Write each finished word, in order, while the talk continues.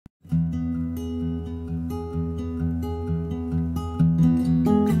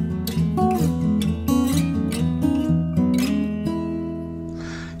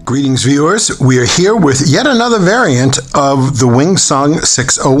Greetings, viewers. We are here with yet another variant of the Wingsung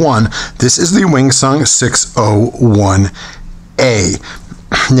 601. This is the Wingsung 601A.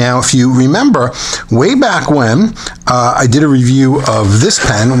 Now, if you remember, way back when, I did a review of this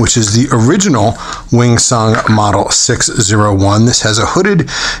pen, which is the original Wingsung Model 601. This has a hooded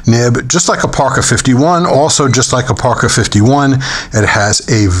nib, just like a Parker 51, also just like a Parker 51. It has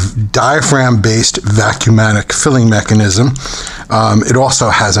a diaphragm-based vacuumatic filling mechanism. It also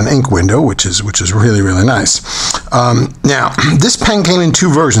has an ink window, which is really, really nice. Now, this pen came in two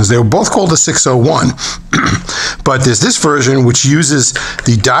versions. They were both called the 601, but there's this version which uses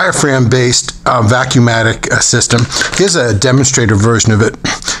the diaphragm-based vacuumatic system. Here's a demonstrator version of it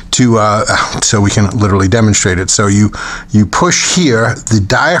so we can literally demonstrate it. So you push here, the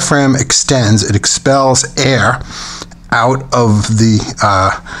diaphragm extends, it expels air out of the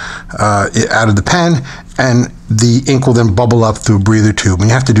pen, and the ink will then bubble up through a breather tube. And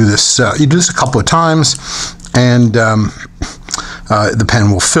you have to do this. You do this a couple of times, and the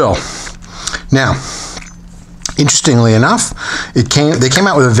pen will fill. Now, interestingly enough, they came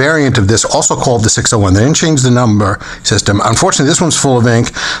out with a variant of this, also called the 601. They didn't change the number system. Unfortunately, this one's full of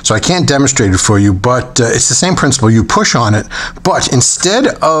ink, so I can't demonstrate it for you, but it's the same principle. You push on it, but instead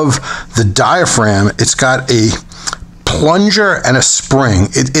of the diaphragm, it's got a plunger and a spring.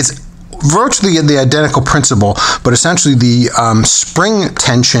 It's virtually the identical principle, but essentially the spring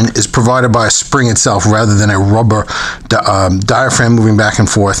tension is provided by a spring itself rather than a rubber diaphragm moving back and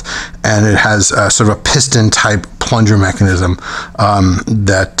forth, and it has sort of a piston type plunger mechanism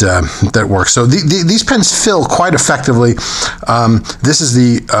that works. So these pens fill quite effectively. This is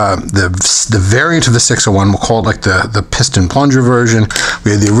the variant of the 601. We'll call it like the piston plunger version.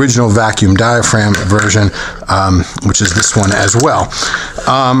 We have the original vacuum diaphragm version, which is this one as well.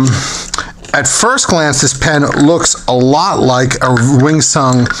 At first glance, this pen looks a lot like a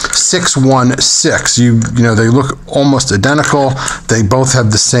Wingsung 616. You know, they look almost identical. They both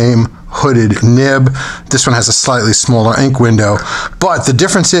have the same hooded nib. This one has a slightly smaller ink window, but the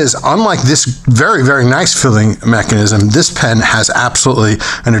difference is, unlike this very, very nice filling mechanism, this pen has absolutely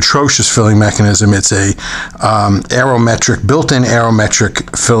an atrocious filling mechanism. It's a built-in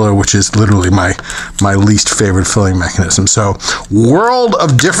aerometric filler, which is literally my least favorite filling mechanism. So, world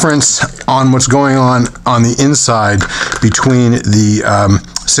of difference on what's going on the inside between the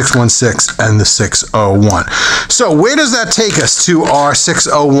 616 and the 601. So where does that take us to our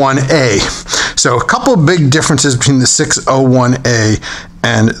 601A? So a couple of big differences between the 601A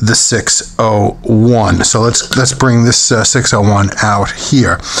and the 601. So let's bring this 601 out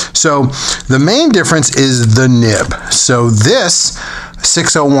here. So the main difference is the nib. So this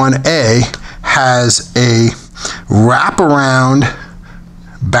 601A has a wraparound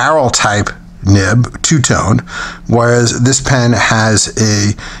barrel type nib, two-tone, whereas this pen has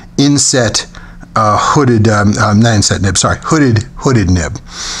a inset hooded nib.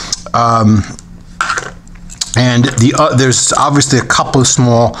 And there's obviously a couple of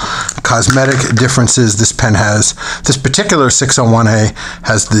small cosmetic differences. This particular 601A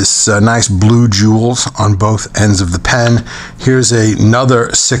has this nice blue jewels on both ends of the pen. Here's another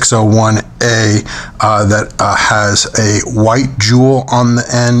 601A that has a white jewel on the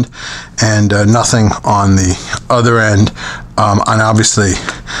end and nothing on the other end. And obviously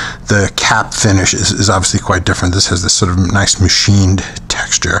the cap finish is obviously quite different. This has this sort of nice machined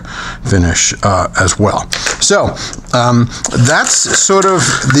texture finish as well. So that's sort of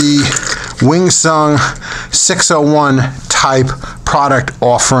the Wingsung 601 type product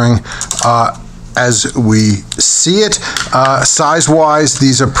offering as we see it. Size-wise,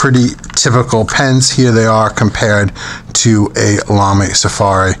 these are pretty typical pens. Here they are compared to a Lamy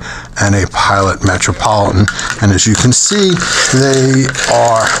Safari and a Pilot Metropolitan. And as you can see, they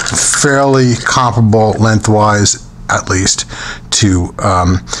are fairly comparable lengthwise, at least, to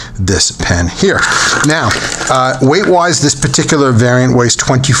this pen here. Now, weight-wise, this particular variant weighs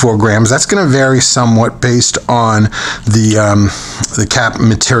 24 grams. That's going to vary somewhat based on the cap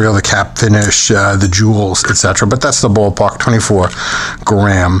material, the cap finish, the jewels, etc. But that's the ballpark,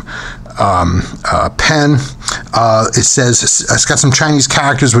 24-gram pen. It says it's got some Chinese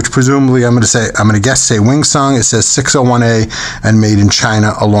characters, which presumably I'm going to guess say Wingsung. It says 601A and made in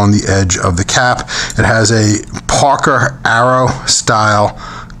China along the edge of the cap. It has a Parker Arrow style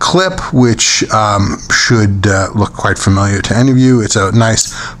clip, which should look quite familiar to any of you. It's a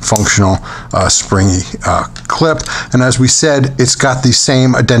nice, functional, springy clip. And as we said, it's got the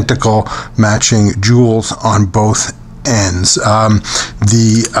same identical matching jewels on both ends. This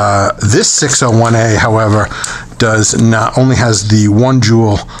 601A, however, does not only has the one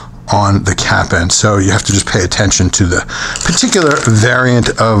jewel on the cap end. So you have to just pay attention to the particular variant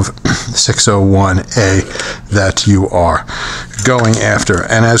of 601A that you are going after.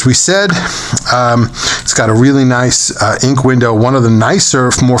 And as we said, it's got a really nice ink window, one of the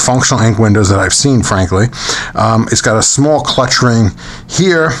nicer, more functional ink windows that I've seen, frankly. It's got a small clutch ring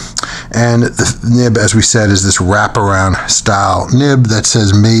here, and the nib, as we said, is this wraparound style nib that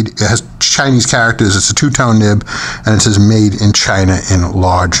says made, it has Chinese characters, it's a two-tone nib, and it says made in China in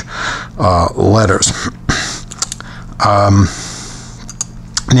large letters.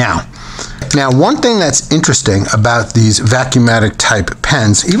 Now, one thing that's interesting about these Vacuumatic type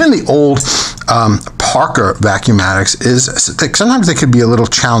pens, even the old Parker Vacuumatics, is that sometimes they could be a little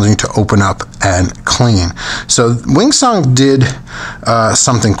challenging to open up and clean. So Wingsung did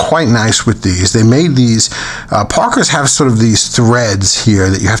something quite nice with these. They made these, Parkers have sort of these threads here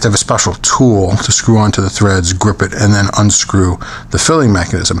that you have to have a special tool to screw onto the threads, grip it, and then unscrew the filling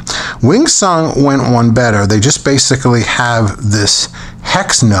mechanism. Wingsung went one better. They just basically have this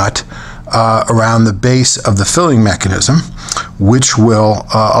hex nut around the base of the filling mechanism, which will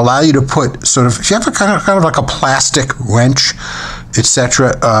allow you to put sort of, if you have a kind of like a plastic wrench,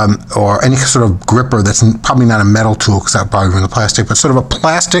 etc., or any sort of gripper that's probably not a metal tool because that would probably be in the plastic, but sort of a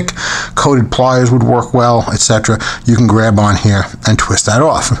plastic coated pliers would work well, etc. You can grab on here and twist that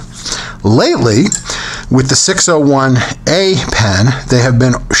off. Lately, with the 601A pen, they have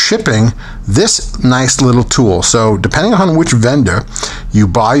been shipping this nice little tool. So depending on which vendor you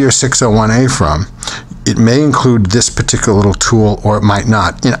buy your 601A from, it may include this particular little tool or it might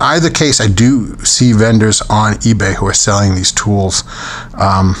not. In either case, I do see vendors on eBay who are selling these tools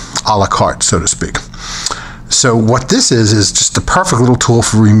a la carte, so to speak. So what this is just a perfect little tool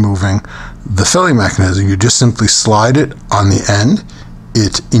for removing the filling mechanism. You just simply slide it on the end.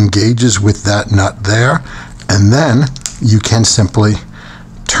 It engages with that nut there, and then you can simply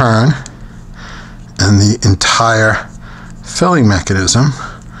turn and the entire filling mechanism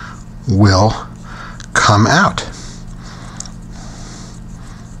will come out.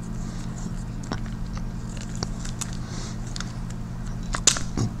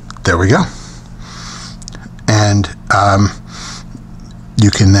 There we go. And you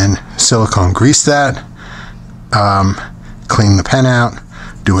can then silicone grease that, clean the pen out,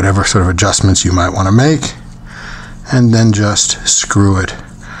 do whatever sort of adjustments you might want to make, and then just screw it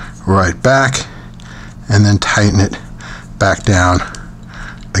right back and then tighten it back down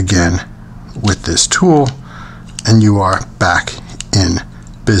again with this tool, and you are back in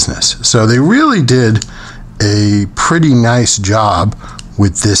business. So they really did a pretty nice job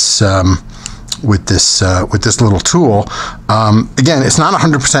with this little tool. Again, it's not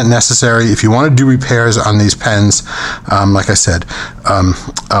 100% necessary. If you want to do repairs on these pens, like I said,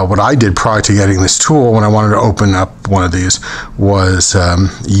 what I did prior to getting this tool when I wanted to open up one of these was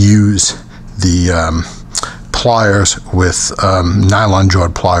use the pliers with nylon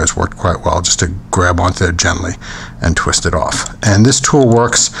jawed pliers. Worked quite well, just to grab onto it gently and twist it off. And this tool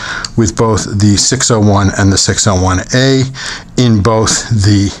works with both the 601 and the 601A in both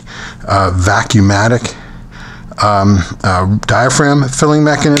the Vacuumatic diaphragm filling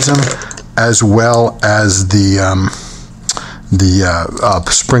mechanism as well as the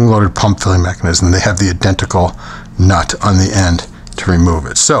spring-loaded pump filling mechanism. They have the identical nut on the end to remove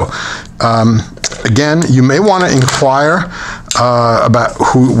it. So again, you may want to inquire about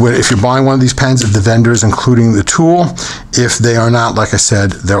if you're buying one of these pens, if the vendor is including the tool. If they are not, like I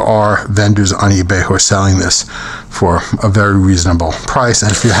said, there are vendors on eBay who are selling this for a very reasonable price.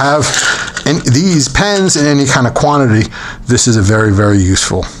 And if you have these pens in any kind of quantity, this is a very, very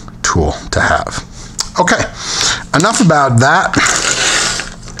useful tool to have. Okay, enough about that.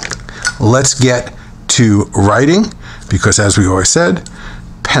 Let's get to writing, because as we always said,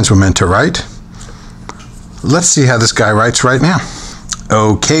 pens were meant to write. Let's see how this guy writes right now.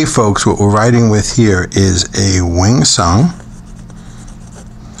 Okay, folks, what we're writing with here is a Wingsung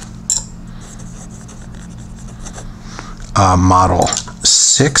model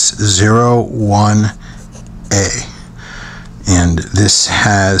 601A. And this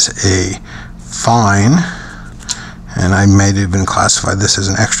has a fine, and I may have even classified this as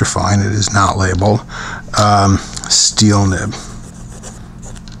an extra fine, it is not labeled, steel nib.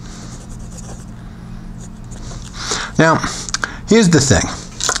 Now, here's the thing.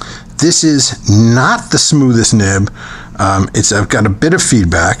 This is not the smoothest nib. I've got a bit of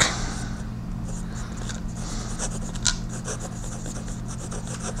feedback.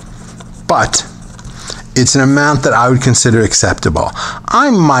 But it's an amount that I would consider acceptable.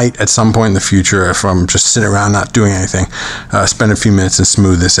 I might at some point in the future, if I'm just sitting around not doing anything, spend a few minutes and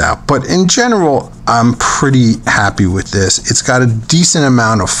smooth this out. But in general, I'm pretty happy with this. It's got a decent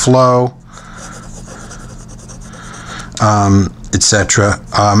amount of flow, etc.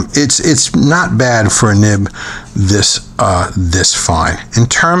 It's not bad for a nib this fine. In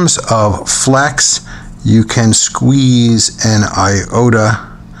terms of flex, you can squeeze an iota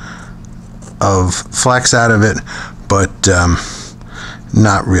of flex out of it, but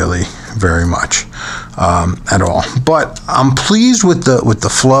not really very much at all. But I'm pleased with the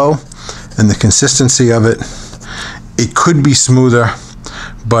flow and the consistency of it. It could be smoother,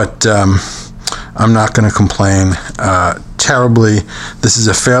 but I'm not going to complain terribly. This is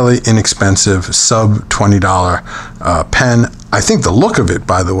a fairly inexpensive sub $20 pen. I think the look of it,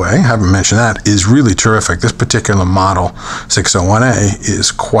 by the way, I haven't mentioned that, is really terrific. This particular model, 601A,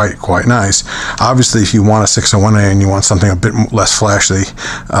 is quite nice. Obviously, if you want a 601A and you want something a bit less flashy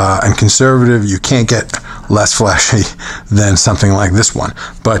and conservative, you can't get less flashy than something like this one.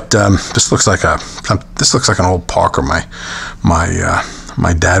 But this looks like an old Parker my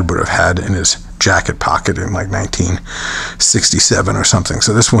dad would have had in his jacket pocket in like 1967 or something.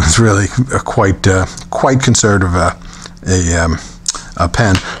 So this one's really quite conservative. A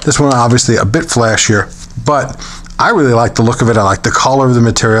pen. This one obviously a bit flashier, but I really like the look of it. I like the color of the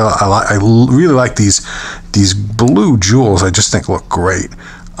material. I really like these blue jewels. I just think look great.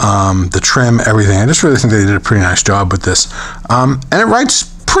 The trim, everything. I just really think they did a pretty nice job with this, and it writes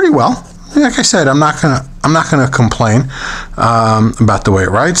pretty well. Like I said, I'm not gonna complain about the way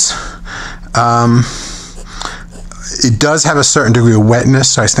it writes. It does have a certain degree of wetness,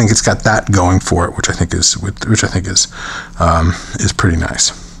 so I think it's got that going for it, which I think is pretty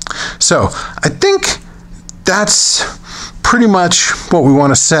nice. So I think that's pretty much what we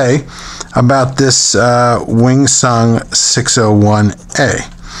want to say about this Wingsung 601A.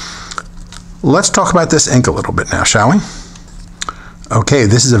 Let's talk about this ink a little bit now, shall we? Okay,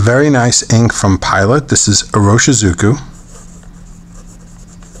 this is a very nice ink from Pilot. This is Iroshizuku.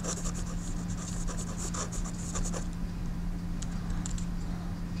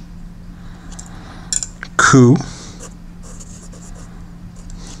 Ku-Jaku.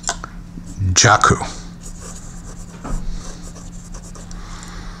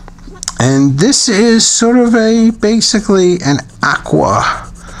 And this is sort of basically an aqua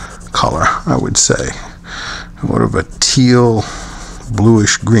color, I would say. Sort of a teal,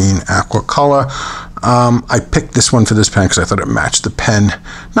 bluish green aqua color. I picked this one for this pen because I thought it matched the pen.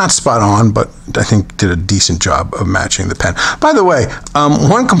 Not spot on, but I think did a decent job of matching the pen. By the way,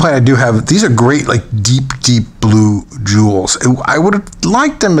 one complaint I do have, these are great, like deep blue jewels. I would have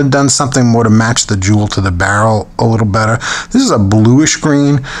liked them to have done something more to match the jewel to the barrel a little better. This is a bluish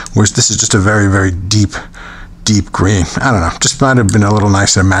green, whereas this is just a very deep green. I don't know, just might have been a little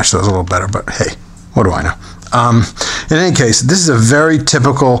nicer to match those a little better, but hey, what do I know? In any case, this is a very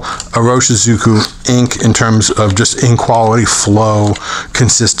typical Iroshizuku ink in terms of just ink quality, flow,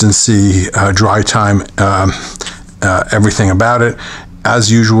 consistency, dry time, everything about it.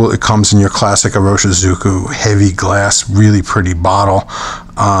 As usual, it comes in your classic Iroshizuku heavy glass, really pretty bottle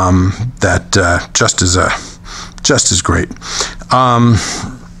that just is great.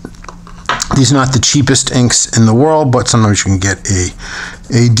 These are not the cheapest inks in the world, but sometimes you can get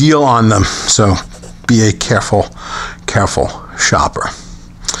a deal on them. So be a careful shopper.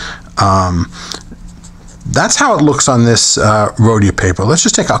 That's how it looks on this Rhodia paper. Let's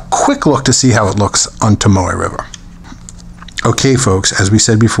just take a quick look to see how it looks on Tomoe River. Okay, folks, as we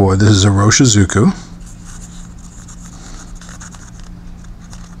said before, this is Iroshizuku.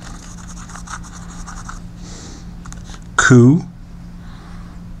 Ku-Jaku.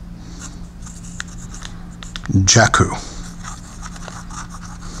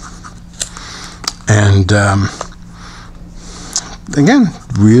 And again,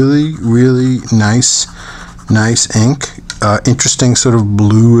 really nice ink. Interesting sort of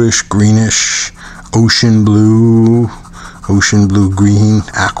bluish, greenish, ocean blue, green,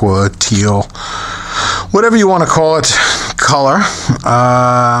 aqua, teal, whatever you want to call it, color.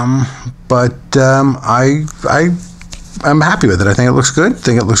 I'm happy with it. I think it looks good. I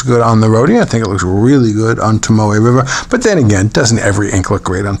think it looks good on the Rhodia. I think it looks really good on Tomoe River. But then again, doesn't every ink look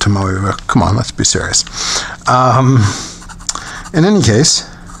great on Tomoe River? Come on, let's be serious. In any case,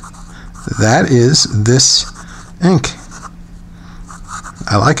 that is this ink.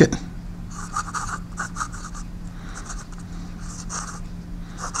 I like it.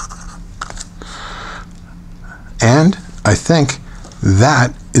 And I think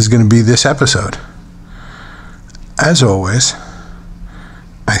that is going to be this episode. As always,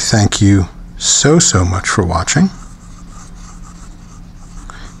 I thank you so much for watching.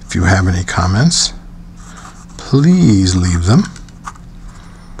 If you have any comments, please leave them.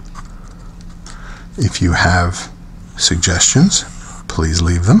 If you have suggestions, please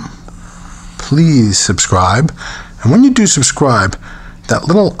leave them. Please subscribe. And when you do subscribe, that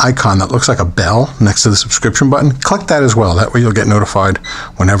little icon that looks like a bell next to the subscription button, click that as well. That way you'll get notified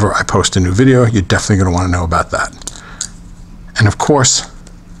whenever I post a new video. You're definitely going to want to know about that. And of course,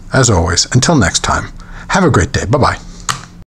 as always, until next time, have a great day. Bye-bye.